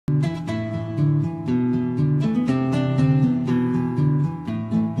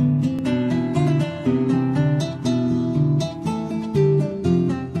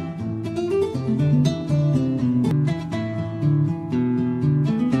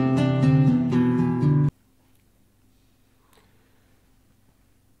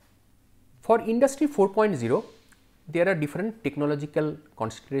For Industry 4.0, there are different technological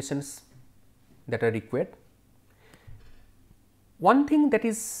considerations that are required. One thing that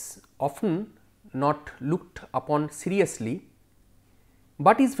is often not looked upon seriously,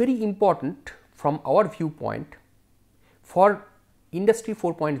 but is very important from our viewpoint for Industry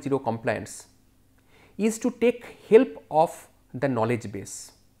 4.0 compliance, is to take help of the knowledge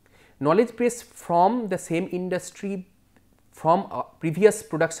base from the same industry, from previous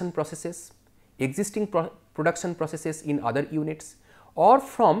production processes, existing production processes in other units, or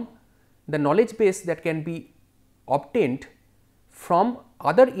from the knowledge base that can be obtained from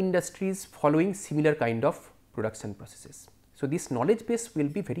other industries following similar kind of production processes. So, this knowledge base will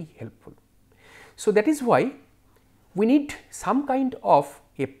be very helpful. So, that is why we need some kind of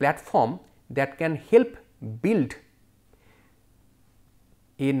a platform that can help build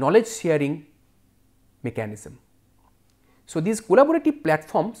a knowledge sharing mechanism. So, these collaborative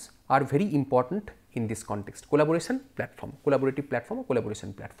platforms are very important in this context. Collaboration platform, collaborative platform or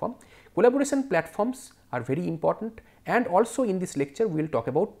collaboration platform. Collaboration platforms are very important, and also in this lecture we will talk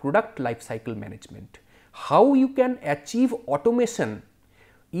about product lifecycle management. How you can achieve automation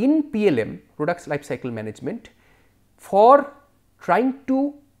in PLM, products lifecycle management, for trying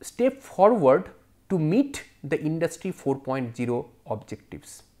to step forward to meet the Industry 4.0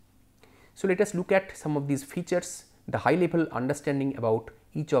 objectives. So, let us look at some of these features, the high level understanding about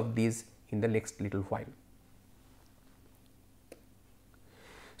each of these in the next little while.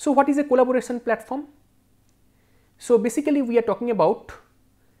 So, what is a collaboration platform? So, basically we are talking about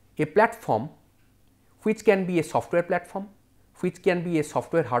a platform which can be a software platform, which can be a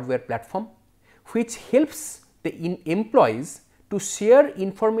software hardware platform, which helps the employees to share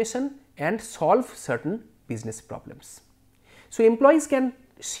information and solve certain business problems. So, employees can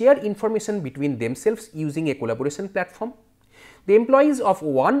share information between themselves using a collaboration platform. The employees of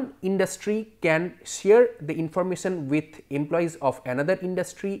one industry can share the information with employees of another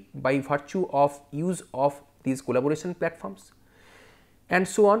industry by virtue of use of these collaboration platforms, and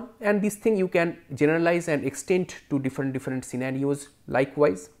so on, and this thing you can generalize and extend to different scenarios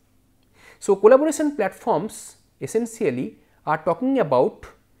likewise. So, collaboration platforms essentially are talking about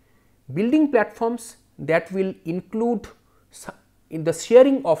building platforms that will include in the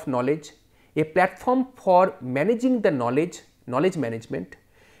sharing of knowledge, a platform for managing the knowledge management,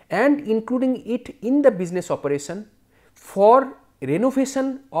 and including it in the business operation for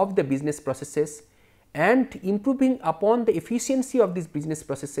renovation of the business processes and improving upon the efficiency of these business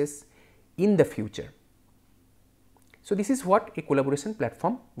processes in the future. So, this is what a collaboration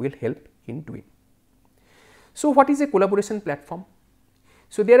platform will help in doing. So, what is a collaboration platform?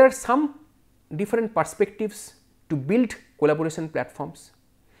 So, there are some different perspectives to build collaboration platforms.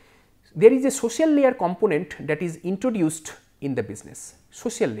 There is a social layer component that is introduced in the business,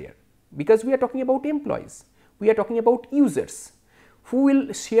 social layer, because we are talking about employees, we are talking about users who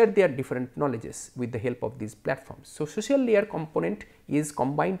will share their different knowledges with the help of these platforms. So, social layer component is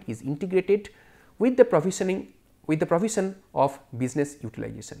combined, is integrated with the provision of business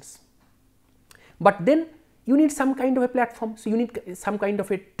utilizations. But then you need some kind of a platform. So, you need some kind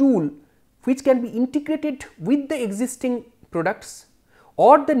of a tool which can be integrated with the existing products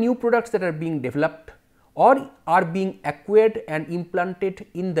or the new products that are being developed or are being acquired and implanted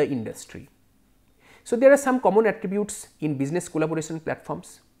in the industry. So, there are some common attributes in business collaboration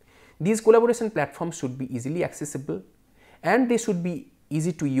platforms. These collaboration platforms should be easily accessible and they should be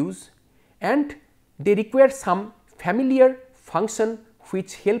easy to use, and they require some familiar function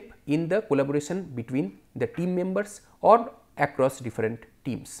which help in the collaboration between the team members or across different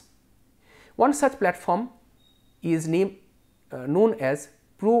teams. One such platform is known as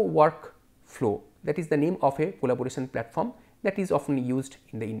Pro Workflow, that is the name of a collaboration platform that is often used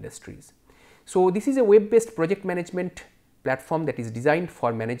in the industries. So, this is a web based project management platform that is designed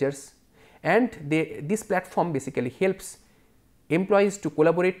for managers, and this platform basically helps employees to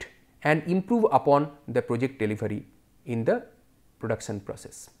collaborate and improve upon the project delivery in the production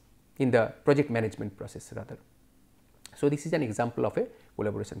process, in the project management process rather. So, this is an example of a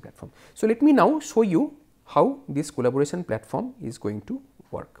collaboration platform. So, let me now show you how this collaboration platform is going to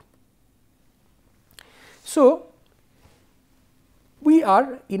work. So, we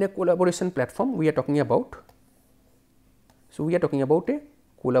are in a collaboration platform, we are talking about. So, we are talking about a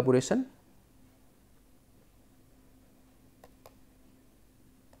collaboration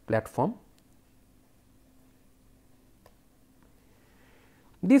platform.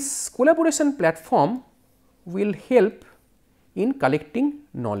 This collaboration platform will help in collecting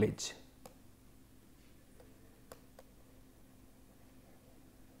knowledge.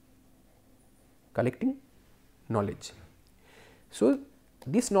 So,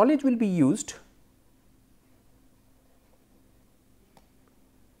 this knowledge will be used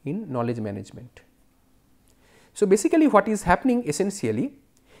in knowledge management. So, basically what is happening essentially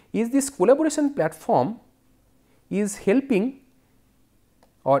is this collaboration platform is helping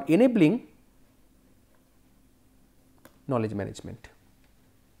or enabling knowledge management.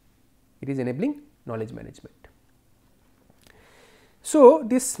 It is enabling knowledge management. So,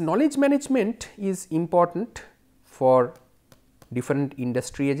 this knowledge management is important for different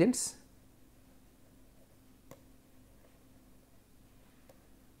industry agents.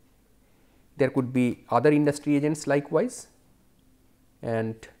 There could be other industry agents likewise,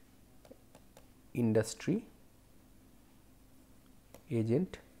 and industry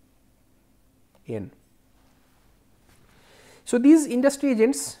agent N. So, these industry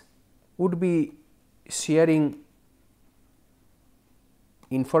agents would be sharing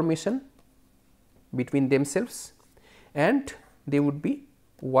information between themselves, and they would be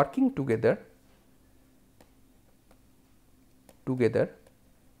working together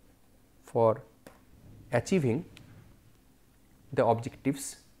for achieving the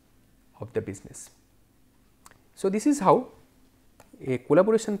objectives of the business. So, this is how a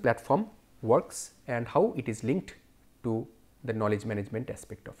collaboration platform works and how it is linked to the knowledge management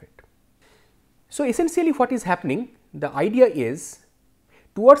aspect of it. So, essentially what is happening, the idea is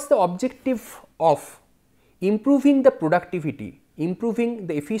towards the objective of improving the productivity, improving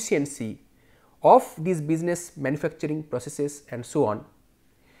the efficiency of these business manufacturing processes and so on,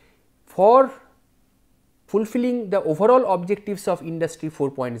 for fulfilling the overall objectives of industry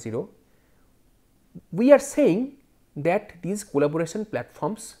 4.0, we are saying that these collaboration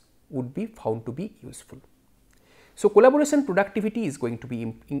platforms would be found to be useful. So, collaboration productivity is going to be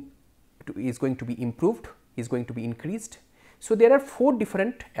improved, is going to be increased. So, there are 4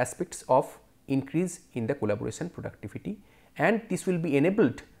 different aspects of increase in the collaboration productivity, and this will be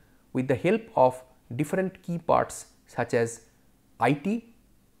enabled with the help of different key parts such as IT,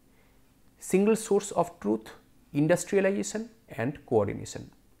 single source of truth, industrialization and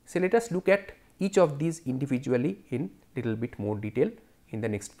coordination. So, let us look at each of these individually in little bit more detail in the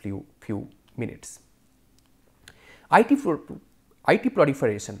next few minutes. IT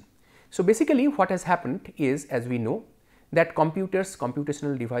proliferation. So, basically what has happened is, as we know, that computers,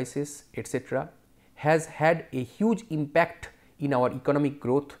 computational devices etc. has had a huge impact in our economic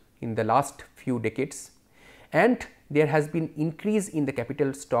growth in the last few decades, and there has been increase in the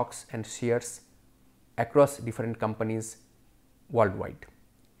capital stocks and shares across different companies worldwide.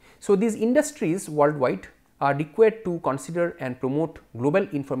 So, these industries worldwide are required to consider and promote global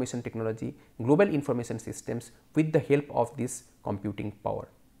information technology, global information systems with the help of this computing power.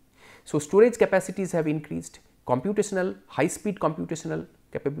 So, storage capacities have increased, computational high speed computational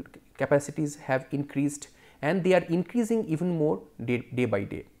capacities have increased, and they are increasing even more day by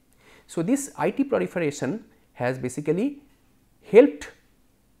day. So, this IT proliferation has basically helped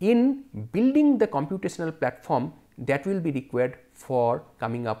in building the computational platform that will be required for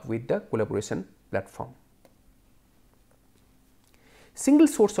coming up with the collaboration platform. Single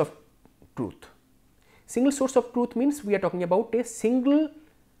source of truth. Single source of truth means we are talking about a single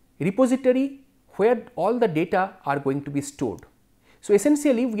repository where all the data are going to be stored. So,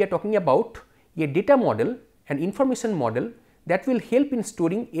 essentially we are talking about a data model, an information model that will help in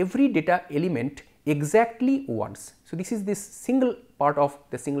storing every data element exactly once. So, this is this single part of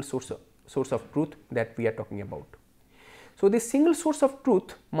the single source of truth that we are talking about. So, this single source of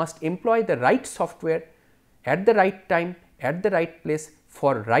truth must employ the right software at the right time, at the right place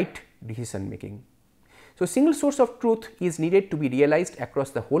for right decision making. So, single source of truth is needed to be realized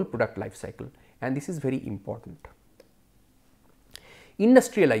across the whole product life cycle, and this is very important.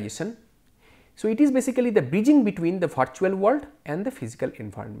 Industrialization. So, it is basically the bridging between the virtual world and the physical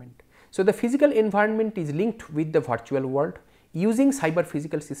environment. So, the physical environment is linked with the virtual world using cyber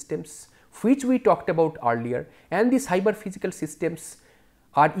physical systems, which we talked about earlier, and these cyber physical systems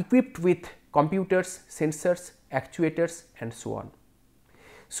are equipped with computers, sensors, actuators and so on.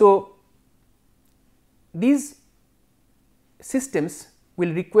 So, these systems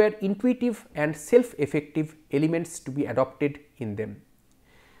will require intuitive and self-effective elements to be adopted in them.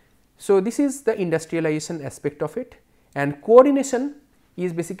 So, this is the industrialization aspect of it, and coordination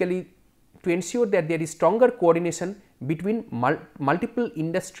is basically to ensure that there is stronger coordination between multiple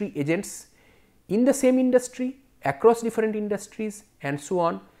industry agents in the same industry, across different industries and so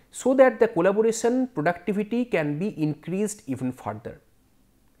on, so that the collaboration productivity can be increased even further.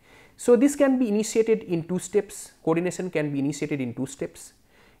 So, this can be initiated in 2 steps, coordination can be initiated in 2 steps.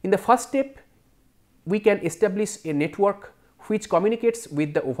 In the first step, we can establish a network which communicates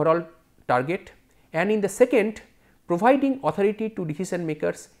with the overall target, and in the second, providing authority to decision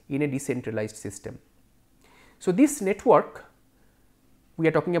makers in a decentralized system. So, this network we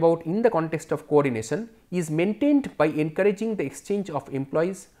are talking about in the context of coordination is maintained by encouraging the exchange of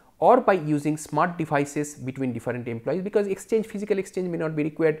employees or by using smart devices between different employees, because physical exchange may not be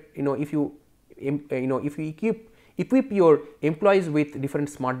required, if you equip your employees with different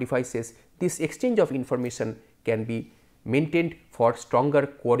smart devices, this exchange of information can be maintained for stronger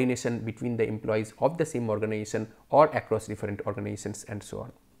coordination between the employees of the same organization or across different organizations and so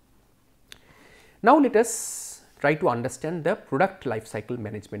on. Now, let us try to understand the product lifecycle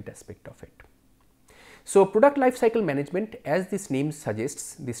management aspect of it. So, product lifecycle management, as this name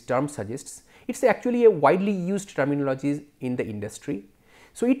suggests, this term suggests, it is actually a widely used terminology in the industry.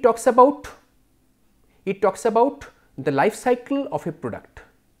 So, it talks about the life cycle of a product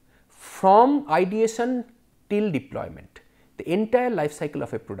from ideation till deployment. The entire life cycle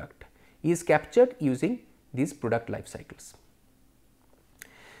of a product is captured using these product life cycles.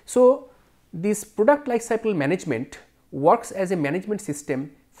 So, this product life cycle management works as a management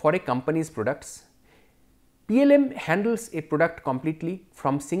system for a company's products. PLM handles a product completely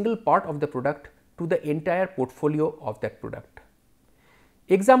from single part of the product to the entire portfolio of that product.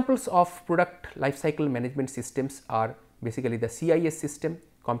 Examples of product lifecycle management systems are basically the CIS system,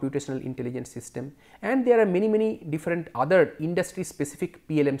 computational intelligence system, and there are many different other industry specific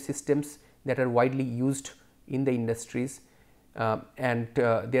PLM systems that are widely used in the industries,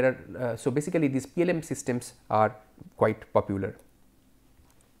 so basically these PLM systems are quite popular.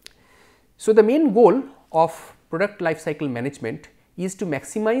 So, the main goal of product lifecycle management is to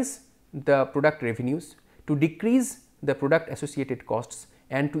maximize the product revenues, to decrease the product associated costs,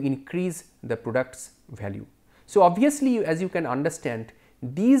 and to increase the product's value. So, obviously, as you can understand,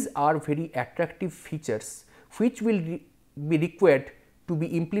 these are very attractive features which will be required to be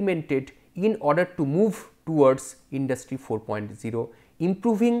implemented in order to move towards industry 4.0,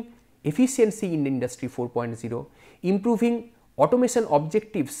 improving efficiency in industry 4.0, improving automation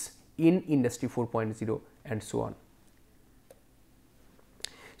objectives in industry 4.0 and so on.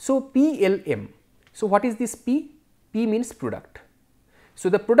 So, PLM. So, what is this P? P means product. So,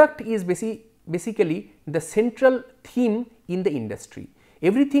 the product is basically the central theme in the industry.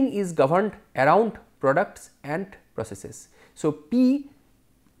 Everything is governed around products and processes. So, P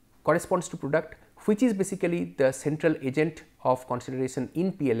corresponds to product, which is basically the central agent of consideration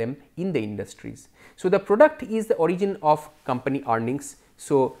in PLM in the industries. So, the product is the origin of company earnings.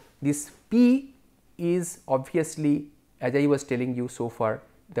 So, this P is obviously, as I was telling you so far,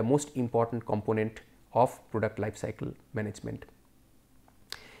 the most important component of product lifecycle management.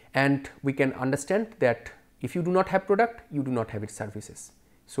 And we can understand that if you do not have product, you do not have its services.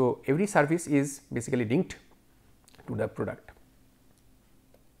 So, every service is basically linked to the product.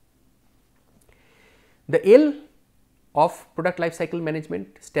 The L of product lifecycle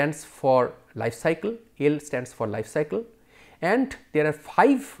management stands for life cycle. L stands for life cycle, and there are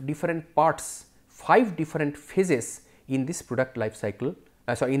 5 different parts, 5 different phases in this product life cycle,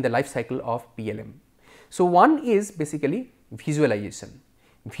 in the life cycle of PLM. So, one is basically visualization.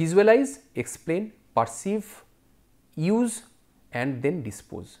 Visualize, explain, perceive, use and then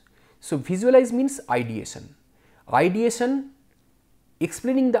dispose. So, visualize means ideation. Ideation,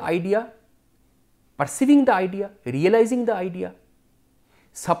 explaining the idea, perceiving the idea, realizing the idea,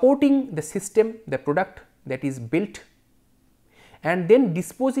 supporting the system, the product that is built, and then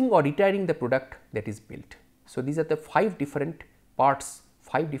disposing or retiring the product that is built. So, these are the 5 different parts,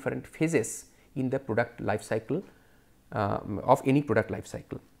 5 different phases in the product life cycle of any product life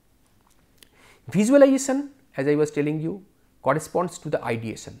cycle. Visualization, as I was telling you, corresponds to the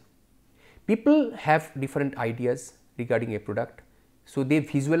ideation. People have different ideas regarding a product, so they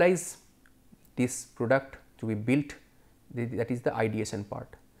visualize this product to be built, that is the ideation part.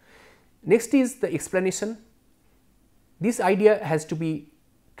 Next is the explanation. This idea has to be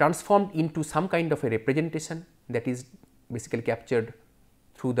transformed into some kind of a representation that is basically captured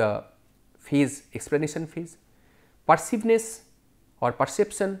through the phase, explanation phase. Perceiveness or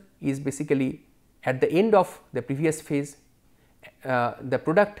perception is basically at the end of the previous phase. The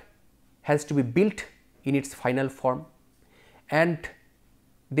product has to be built in its final form, and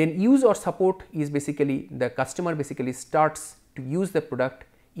then use or support is basically the customer basically starts to use the product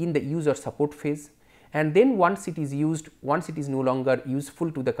in the use or support phase, and then once it is used, once it is no longer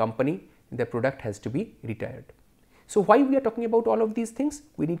useful to the company, the product has to be retired. So, why we are talking about all of these things?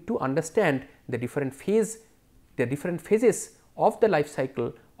 We need to understand the different phases of the life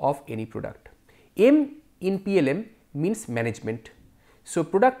cycle of any product. M in PLM means management. So,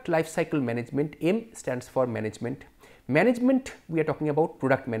 product life cycle management, M stands for management. Management, we are talking about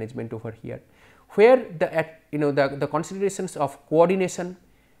product management over here. where the considerations of coordination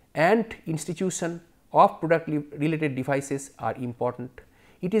and institution of product related devices are important.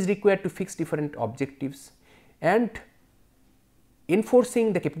 It is required to fix different objectives and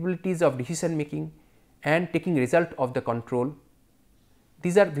enforcing the capabilities of decision making and taking result of the control.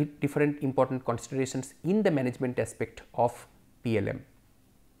 These are the different important considerations in the management aspect of PLM.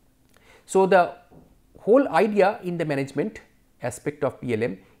 So, the whole idea in the management aspect of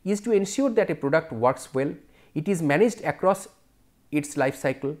PLM is to ensure that a product works well, it is managed across its life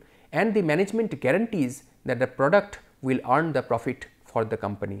cycle, and the management guarantees that the product will earn the profit for the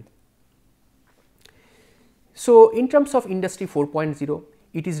company. So, in terms of Industry 4.0,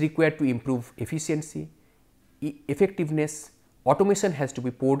 it is required to improve efficiency, effectiveness, automation has to be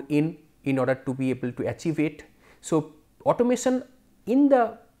poured in order to be able to achieve it. So, automation in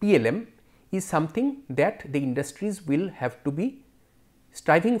the PLM is something that the industries will have to be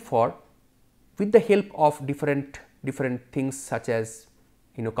striving for with the help of different things such as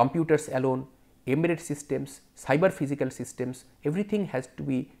computers alone, embedded systems, cyber physical systems, everything has to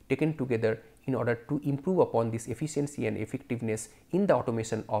be taken together in order to improve upon this efficiency and effectiveness in the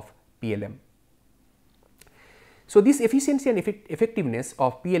automation of PLM. So, this efficiency and effectiveness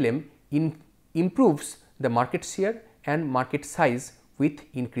of PLM improves the market share and market size with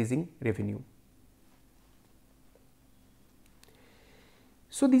increasing revenue.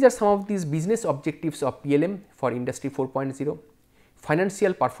 So, these are some of these business objectives of PLM for Industry 4.0.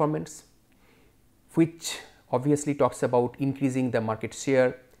 Financial performance, which obviously talks about increasing the market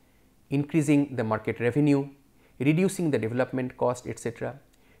share, increasing the market revenue, reducing the development cost, etc.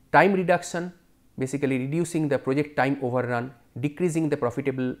 Time reduction, basically reducing the project time overrun, decreasing the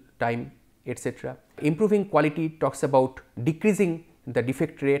profitable time, etc. Improving quality talks about decreasing the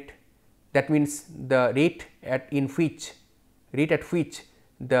defect rate, that means the rate at which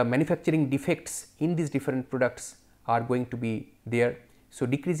the manufacturing defects in these different products are going to be there. So,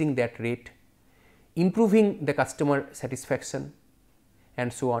 decreasing that rate, improving the customer satisfaction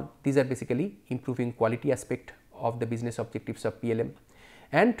and so on. These are basically improving quality aspect of the business objectives of PLM,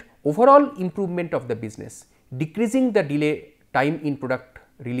 and overall improvement of the business, decreasing the delay time in product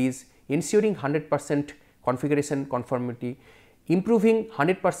release, ensuring 100% configuration conformity, improving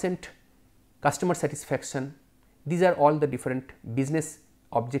 100% customer satisfaction. These are all the different business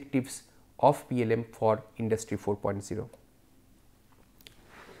objectives of PLM for Industry 4.0.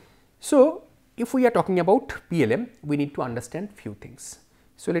 So, if we are talking about PLM, we need to understand few things.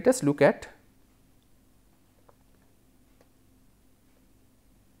 So, let us look at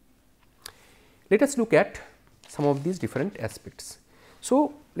some of these different aspects.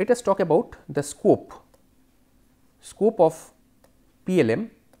 So, let us talk about the scope of PLM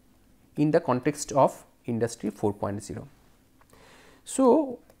in the context of Industry 4.0.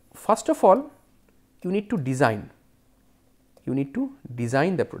 So, first of all, you need to design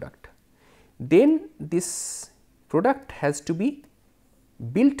the product. Then this product has to be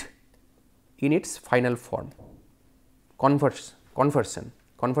built in its final form,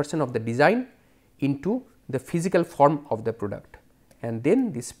 conversion of the design into the physical form of the product, and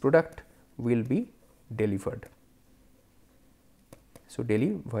then this product will be delivered. So,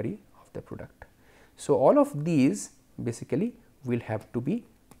 delivery of the product. So, all of these basically will have to be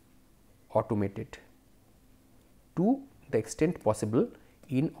automated to the extent possible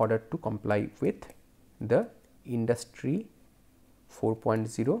in order to comply with the Industry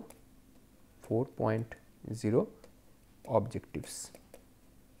 4.0 objectives.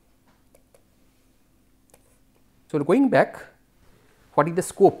 So, going back, what is the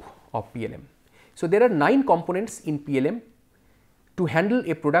scope of PLM? So, there are 9 components in PLM to handle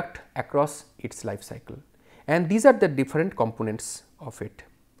a product across its life cycle, and these are the different components of it.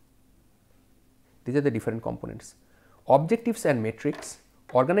 These are the different components: objectives and metrics,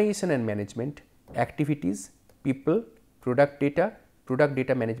 organization and management, activities, people, product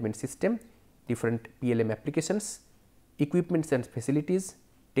data management system, different PLM applications, equipments and facilities,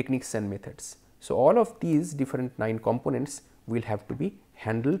 techniques and methods. So, all of these different 9 components will have to be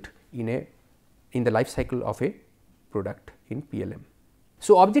handled in the life cycle of a product in PLM.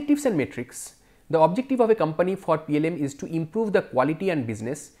 So, objectives and metrics. The objective of a company for PLM is to improve the quality and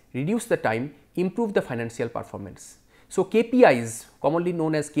business, reduce the time, improve the financial performance. So, KPIs, commonly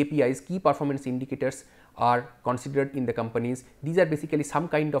known as KPIs, key performance indicators, are considered in the companies. These are basically some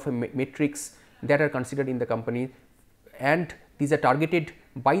kind of a metrics that are considered in the company, and these are targeted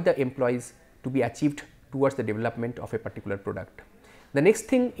by the employees to be achieved towards the development of a particular product. The next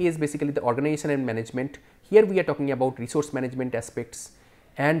thing is basically the organization and management. Here we are talking about resource management aspects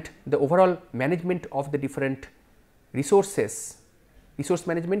and the overall management of the different resources Resource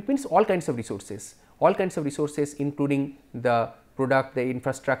management means all kinds of resources including the product, the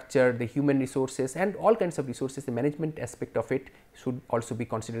infrastructure, the human resources and all kinds of resources. The management aspect of it should also be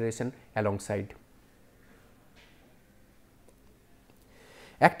consideration alongside.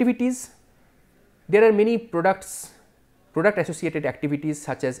 Activities, there are many product associated activities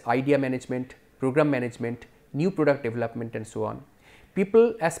such as idea management, program management, new product development and so on.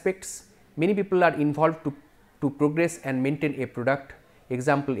 People aspects, many people are involved to progress and maintain a product,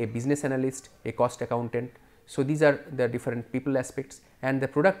 example a business analyst, a cost accountant. So, these are the different people aspects. And the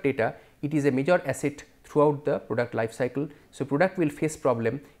product data, it is a major asset throughout the product life cycle. So, product will face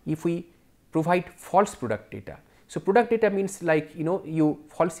problem if we provide false product data. So, product data means like you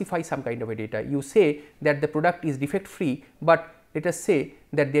falsify some kind of a data, you say that the product is defect free, but let us say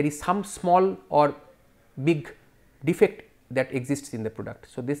that there is some small or big defect that exists in the product.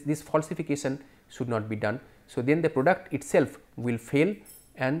 So, this falsification should not be done. So, then the product itself will fail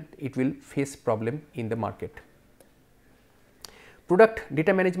and it will face problem in the market. Product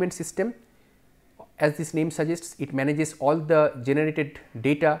data management system, as this name suggests, it manages all the generated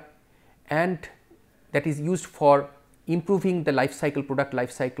data and that is used for improving the life cycle, product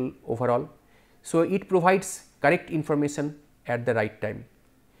life cycle overall. So, it provides correct information at the right time.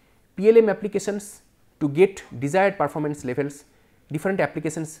 PLM applications, to get desired performance levels, different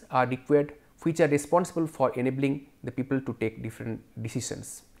applications are required which are responsible for enabling the people to take different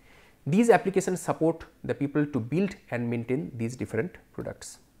decisions. These applications support the people to build and maintain these different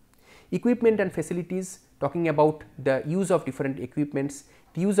products. Equipment and facilities, talking about the use of different equipments,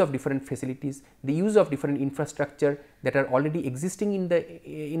 the use of different facilities, the use of different infrastructure that are already existing in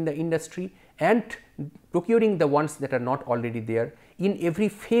the industry and procuring the ones that are not already there in every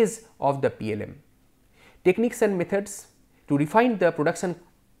phase of the PLM. Techniques and methods to refine the production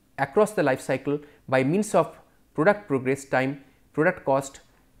across the life cycle by means of product progress time, product cost.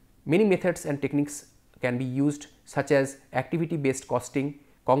 Many methods and techniques can be used such as activity based costing,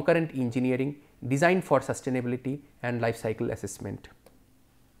 concurrent engineering, design for sustainability and life cycle assessment.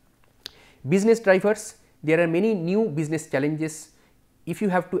 Business drivers, there are many new business challenges. If you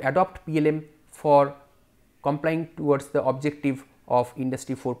have to adopt PLM for complying towards the objective of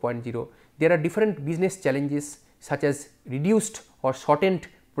Industry 4.0, there are different business challenges such as reduced or shortened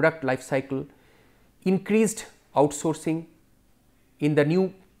product life cycle, increased outsourcing in the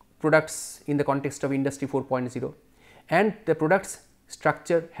new products in the context of Industry 4.0 and the product's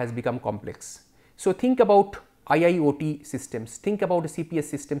structure has become complex. So, think about IIoT systems, think about CPS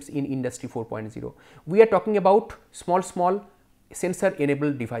systems in Industry 4.0. We are talking about small sensor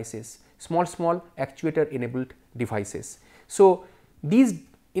enabled devices, small actuator enabled devices. So, these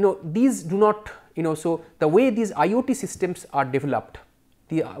do not so the way these IoT systems are developed,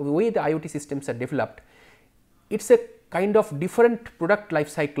 the way the IoT systems are developed, it is a kind of different product life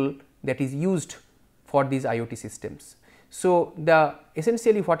cycle that is used for these IoT systems. So, the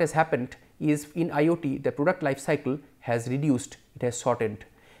essentially what has happened is in IoT the product life cycle has reduced, it has shortened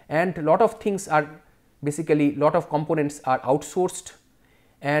and lot of things are basically lot of components are outsourced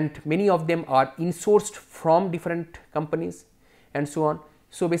and many of them are insourced from different companies and so on.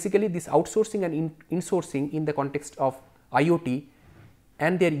 So, basically this outsourcing and insourcing in the context of IoT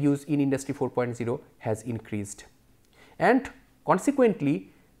and their use in Industry 4.0 has increased and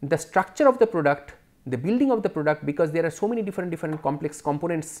consequently the structure of the product, the building of the product, because there are so many different complex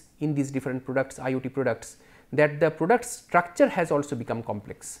components in these different products, IoT products, that the product structure has also become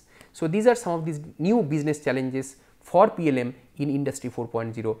complex. So, these are some of these new business challenges for PLM in Industry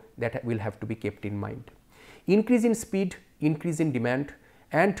 4.0 that will have to be kept in mind. Increase in speed, increase in demand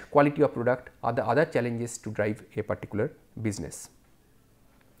and quality of product are the other challenges to drive a particular business.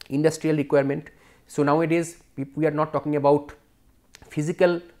 Industrial requirement. So, nowadays we are not talking about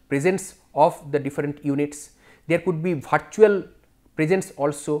physical presence of the different units, there could be virtual presence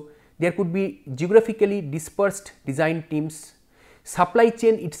also, there could be geographically dispersed design teams, supply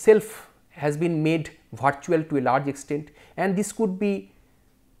chain itself has been made virtual to a large extent and this could be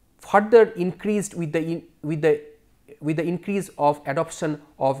further increased with the increase of adoption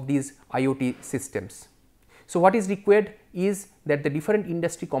of these IoT systems. So, what is required is that the different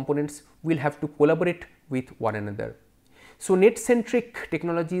industry components will have to collaborate with one another. So, net centric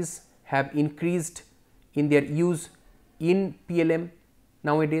technologies have increased in their use in PLM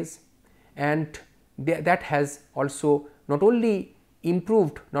nowadays and that has also not only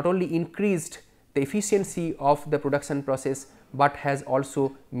improved, not only increased the efficiency of the production process, but has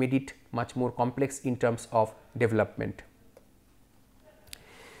also made it much more complex in terms of development.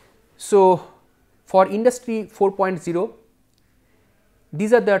 So, for Industry 4.0,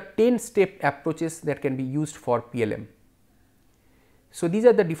 these are the 10 step approaches that can be used for PLM. So, these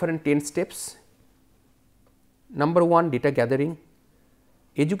are the different 10 steps. Number 1, data gathering,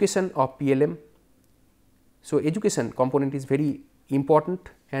 education of PLM. So, education component is very important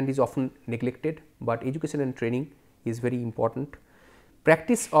and is often neglected, but education and training is very important.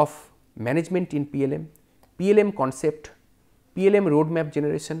 Practice of management in PLM, PLM concept, PLM roadmap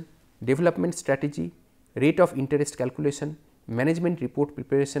generation, development strategy, rate of interest calculation, management report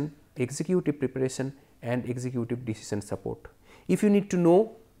preparation, executive preparation and executive decision support. If you need to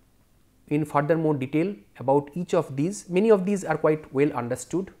know in further more detail about each of these, many of these are quite well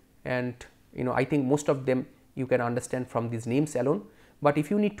understood, and I think most of them you can understand from these names alone, but if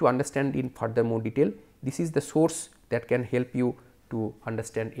you need to understand in further more detail, this is the source that can help you to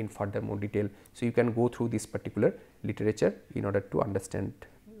understand in further more detail. So, you can go through this particular literature in order to understand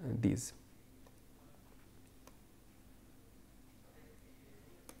these.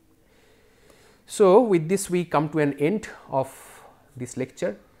 So, with this we come to an end of this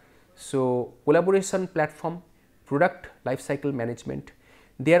lecture. So, collaboration platform, product lifecycle management,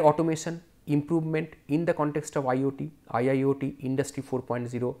 their automation, improvement in the context of IoT, IIoT, Industry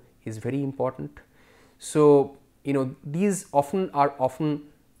 4.0 is very important. So, these often are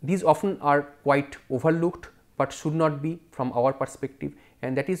quite overlooked, but should not be from our perspective,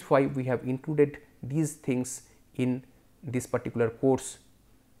 and that is why we have included these things in this particular course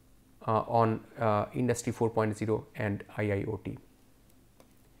on Industry 4.0 and IIoT.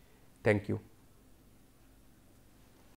 Thank you.